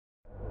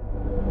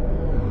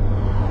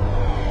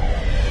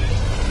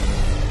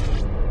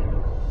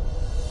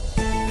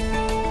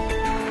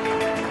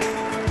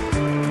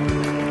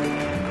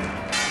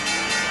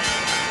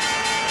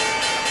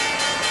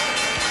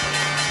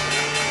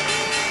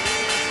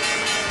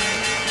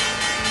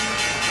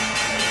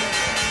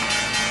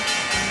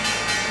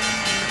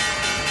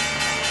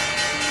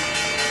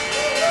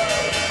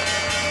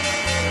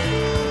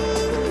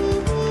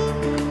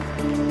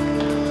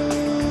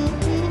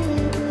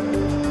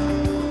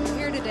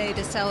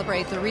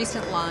celebrate the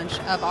recent launch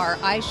of our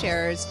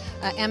iShares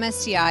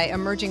MSCI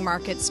Emerging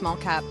Markets Small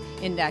Cap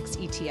Index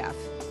ETF.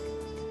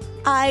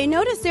 I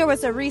noticed there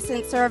was a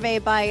recent survey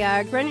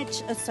by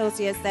Greenwich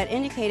Associates that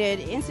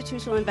indicated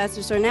institutional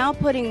investors are now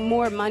putting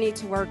more money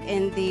to work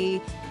in the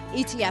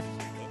ETF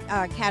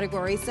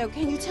category. So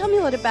can you tell me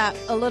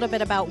a little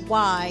bit about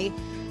why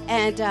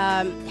and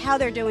how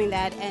they're doing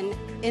that and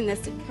in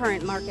this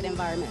current market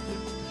environment?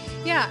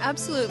 Yeah,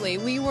 absolutely.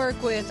 We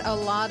work with a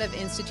lot of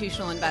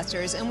institutional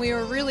investors, and we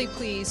were really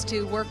pleased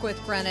to work with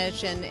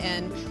Greenwich,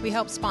 and we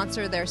helped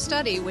sponsor their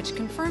study, which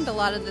confirmed a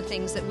lot of the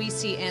things that we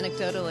see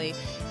anecdotally.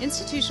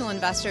 Institutional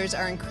investors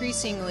are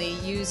increasingly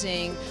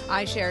using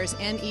iShares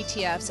and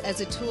ETFs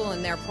as a tool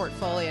in their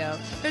portfolio.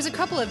 There's a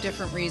couple of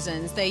different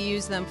reasons. They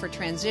use them for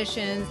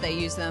transitions, they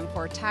use them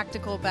for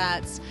tactical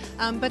bets,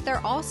 but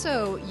they're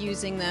also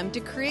using them to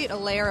create a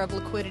layer of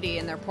liquidity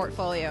in their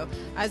portfolio.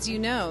 As you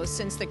know,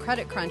 since the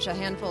credit crunch a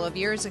handful of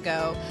years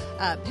ago,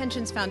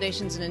 pensions,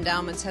 foundations, and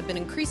endowments have been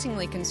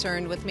increasingly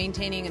concerned with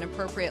maintaining an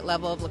appropriate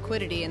level of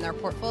liquidity in their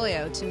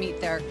portfolio to meet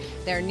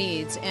their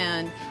needs.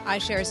 And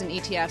iShares and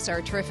ETFs are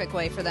a terrific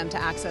way for them to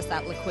access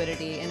that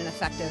liquidity in an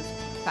effective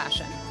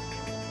fashion.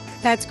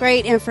 That's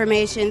great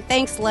information.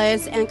 Thanks,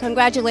 Liz, and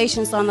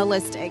congratulations on the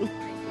listing.